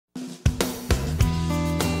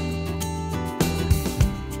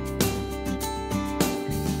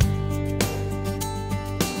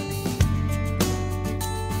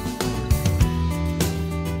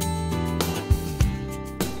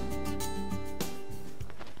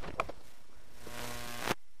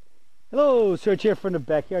Hello, Serge here from the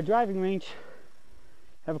backyard driving range.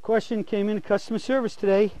 Have a question, came in customer service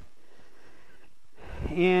today,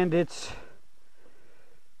 and it's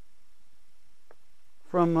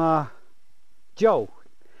from Joe.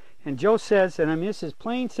 And Joe says, and I mean this is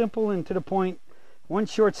plain, simple, and to the point, one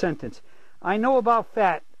short sentence. I know about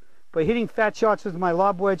fat, but hitting fat shots with my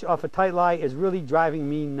lob wedge off a tight lie is really driving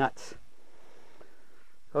me nuts.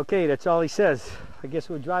 Okay, that's all he says. I guess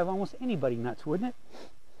it would drive almost anybody nuts, wouldn't it?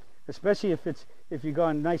 Especially if you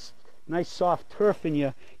got nice soft turf and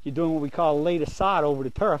you're doing what we call lay the sod over the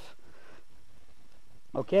turf.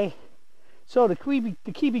 Okay, so the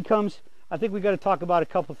key becomes, I think we got to talk about a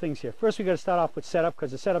couple of things here. First, we got to start off with setup,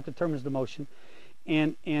 because the setup determines the motion,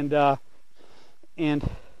 and then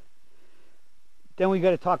we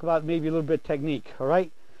got to talk about maybe a little bit of technique. All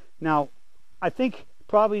right. Now, I think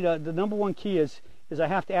probably the number one key is I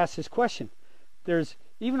have to ask this question.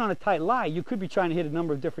 Even on a tight lie, you could be trying to hit a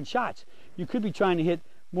number of different shots. You could be trying to hit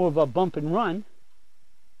more of a bump and run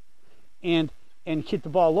and hit the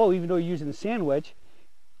ball low, even though you're using the sand wedge,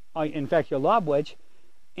 in fact, your lob wedge,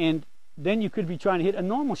 and then you could be trying to hit a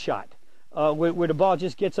normal shot where the ball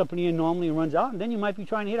just gets up in the air normally and runs out, and then you might be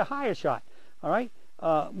trying to hit a higher shot, all right,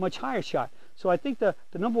 much higher shot. So I think the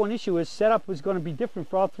number one issue is setup is going to be different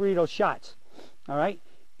for all three of those shots, all right,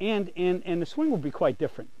 and the swing will be quite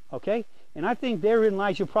different, okay? And I think therein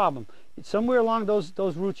lies your problem. It's somewhere along those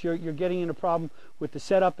routes you're getting in a problem with the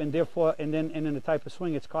setup, and therefore and then the type of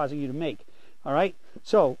swing it's causing you to make. All right.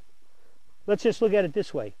 So let's just look at it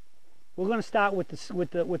this way. We're going to start with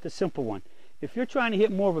the simple one. If you're trying to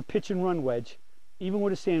hit more of a pitch and run wedge, even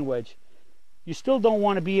with a sand wedge, you still don't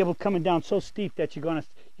want to be able coming down so steep that you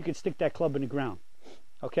can stick that club in the ground.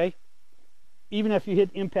 Okay. Even if you hit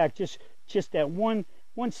impact just that one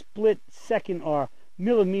split second or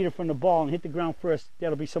millimeter from the ball and hit the ground first,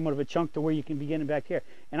 that'll be somewhat of a chunk to where you can be getting back here.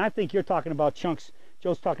 And I think you're talking about chunks.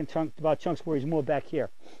 Joe's talking about chunks where he's more back here.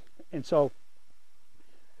 And so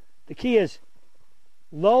the key is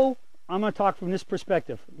low. I'm going to talk from this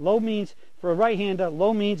perspective. Low means, for a right-hander,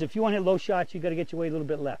 low means if you want to hit low shots, you got to get your weight a little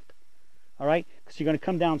bit left. All right? Because you're going to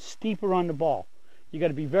come down steeper on the ball. You got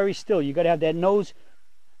to be very still. You got to have that nose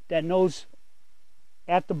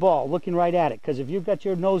at the ball, looking right at it, because if you've got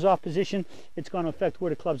your nose off position, it's going to affect where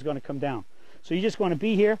the club's going to come down. So you just want to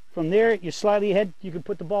be here. From there, you're slightly ahead. You can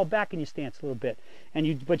put the ball back in your stance a little bit,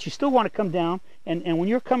 but you still want to come down. And when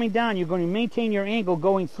you're coming down, you're going to maintain your angle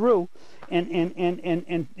going through, and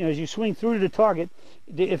as you swing through to the target,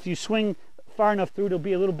 if you swing far enough through, there'll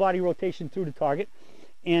be a little body rotation through the target,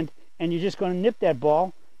 and you're just going to nip that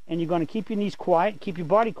ball, and you're going to keep your knees quiet, keep your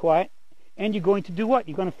body quiet, and you're going to do what?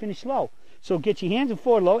 You're going to finish low. So get your hands in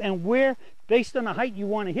forward low, and where, based on the height you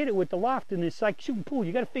want to hit it with the loft, and it's like shooting pool,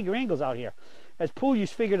 you got to figure angles out here. As pool, you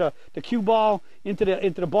figure the cue ball into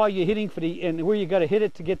the ball you're hitting and where you got to hit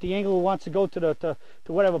it to get the angle it wants to go to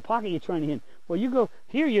whatever pocket you're trying to hit. Well, you go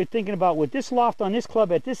here, you're thinking about with this loft on this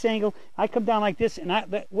club at this angle, I come down like this, and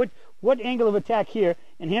what angle of attack here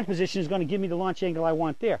and hand position is going to give me the launch angle I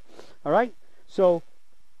want there. All right. So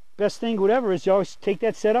best thing, whatever, is you always take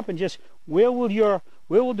that setup and just where will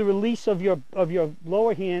the release of your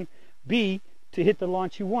lower hand be to hit the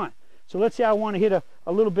launch you want. So let's say I want to hit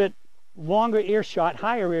a little bit longer air shot,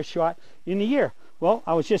 higher air shot in the air. Well,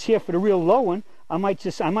 I was just here for the real low one. I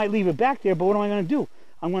might leave it back there, but what am I going to do?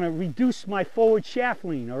 I'm going to reduce my forward shaft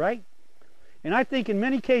lean, all right? And I think in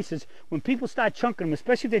many cases, when people start chunking them,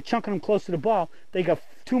 especially if they're chunking them close to the ball, they got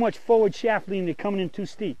too much forward shaft lean, they're coming in too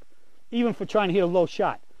steep, even for trying to hit a low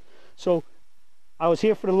shot. So I was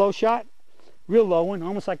here for the low shot, real low one,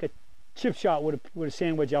 almost like a chip shot with a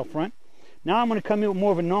sand wedge out front. Now I'm going to come in with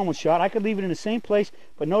more of a normal shot. I could leave it in the same place,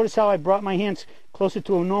 but notice how I brought my hands closer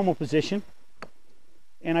to a normal position,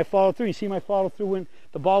 and I followed through. You see my follow through when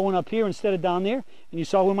the ball went up here instead of down there, and you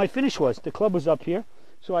saw where my finish was. The club was up here,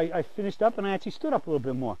 so I finished up, and I actually stood up a little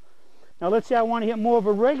bit more. Now let's say I want to hit more of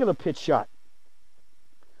a regular pitch shot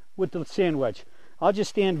with the sand wedge. I'll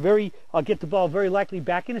just stand I'll get the ball very likely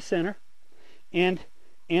back in the center, and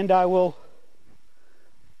I will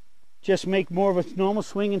just make more of a normal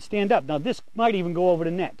swing and stand up. Now this might even go over the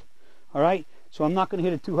net, all right? So I'm not going to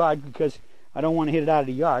hit it too hard because I don't want to hit it out of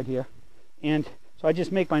the yard here. And so I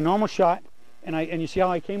just make my normal shot, and you see how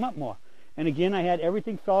I came up more. And again, I had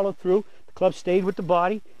everything followed through. The club stayed with the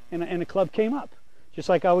body, and the club came up, just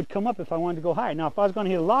like I would come up if I wanted to go higher. Now if I was going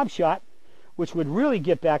to hit a lob shot, which would really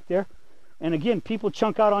get back there, and again, people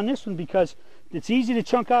chunk out on this one because it's easy to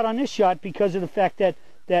chunk out on this shot because of the fact that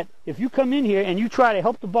if you come in here and you try to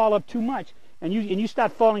help the ball up too much and you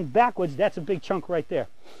start falling backwards, that's a big chunk right there.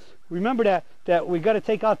 Remember that we got to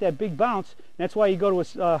take out that big bounce. That's why you go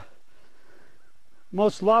to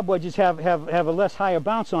most lob wedges have a less higher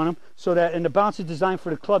bounce on them, so that, and the bounce is designed for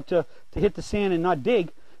the club to hit the sand and not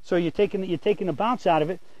dig. So you're taking the bounce out of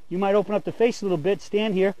it. You might open up the face a little bit,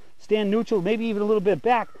 stand here, stand neutral, maybe even a little bit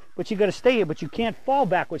back, but you got to stay here. But you can't fall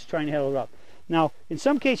backwards trying to head it up. Now, in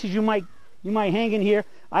some cases, you might hang in here.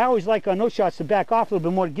 I always like on those shots to back off a little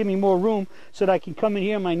bit more, to give me more room, so that I can come in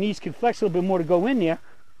here. My knees can flex a little bit more to go in there,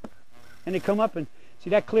 and they come up and see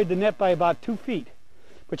that cleared the net by about 2 feet.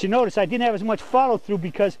 But you notice I didn't have as much follow through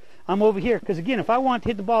because I'm over here. Because again, if I want to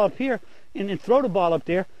hit the ball up here and throw the ball up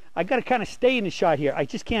there, I got to kind of stay in the shot here. I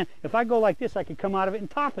just can't. If I go like this, I could come out of it and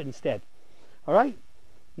top it instead. All right.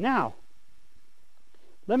 Now,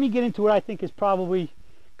 let me get into what I think is probably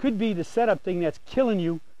could be the setup thing that's killing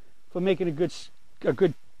you for making a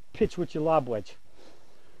good pitch with your lob wedge.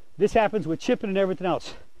 This happens with chipping and everything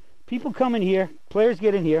else. People come in here, players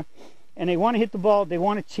get in here, and they want to hit the ball. They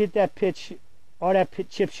want to hit that pitch, or that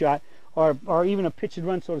chip shot, or even a pitch and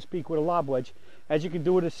run, so to speak, with a lob wedge, as you can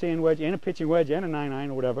do with a sand wedge and a pitching wedge and a 9-iron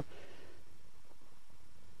or whatever.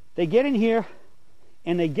 They get in here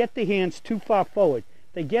and they get the hands too far forward.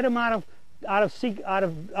 They get them out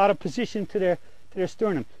of position to their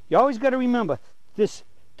sternum. You always got to remember this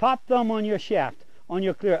top thumb on your shaft, on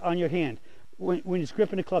your hand, when you're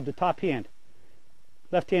gripping the club, the top hand,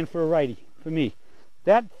 left hand for a righty, for me.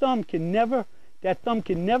 That thumb can never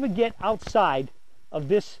get outside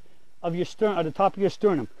of your sternum, or the top of your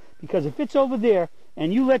sternum, because if it's over there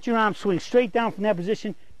and you let your arm swing straight down from that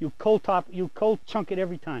position, you cold chunk it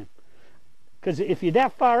every time. Because if you're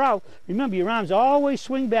that far out, remember your arms always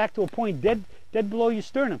swing back to a point dead below your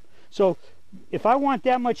sternum. So if I want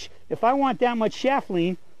that much shaft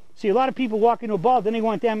lean, see a lot of people walk into a ball, then they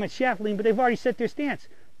want that much shaft lean, but they've already set their stance.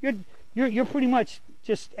 You're pretty much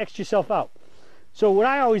just X yourself out. So what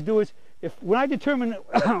I always do is, when I determine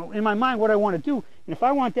in my mind what I want to do, and if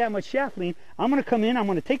I want that much shaft lean, I'm going to come in, I'm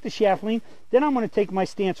going to take the shaft lean, then I'm going to take my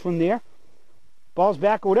stance from there, balls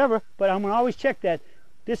back or whatever, but I'm going to always check that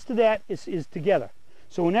this to that is together.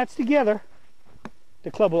 So when that's together,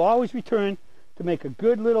 the club will always return to make a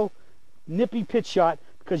good little nippy pitch shot,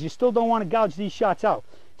 because you still don't want to gouge these shots out.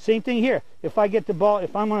 Same thing here. If I get the ball,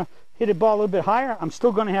 if I'm going to hit a ball a little bit higher, I'm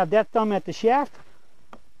still going to have that thumb at the shaft.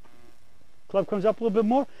 Club comes up a little bit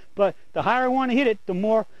more, but the higher I want to hit it,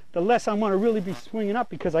 the less I'm going to really be swinging up,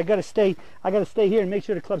 because I got to stay here and make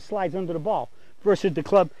sure the club slides under the ball, versus the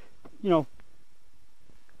club,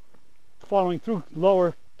 following through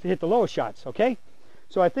lower to hit the lower shots. Okay,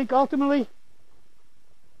 so I think ultimately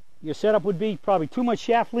your setup would be probably too much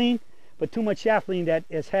shaft lean, but too much shaft lean that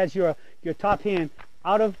has your top hand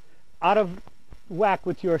out of whack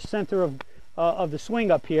with your center of the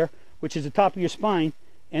swing up here, which is the top of your spine.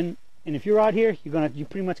 And if you're out here, you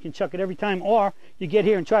pretty much can chuck it every time. Or you get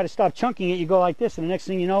here and try to stop chunking it. You go like this, and the next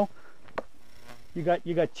thing you know, you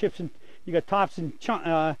got chips and you got tops and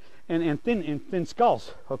thin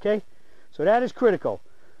skulls. Okay, so that is critical.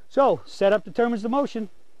 So setup determines the motion,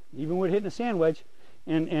 even with hitting a sand wedge,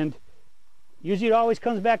 and usually it always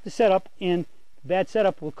comes back to setup. And bad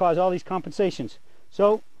setup will cause all these compensations.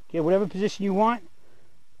 So get whatever position you want.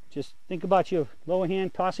 Just think about your lower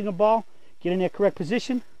hand tossing a ball. Get in that correct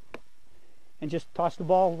position, and just toss the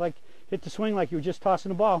ball, like hit the swing like you were just tossing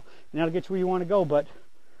the ball, and that'll get you where you want to go. But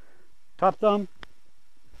top thumb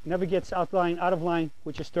never gets out of line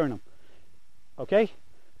with your sternum. Okay,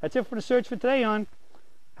 that's it for the search for today on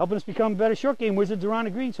helping us become better short game wizards around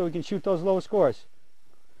the green, so we can shoot those lower scores.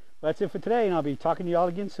 That's it for today, and I'll be talking to you all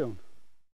again soon.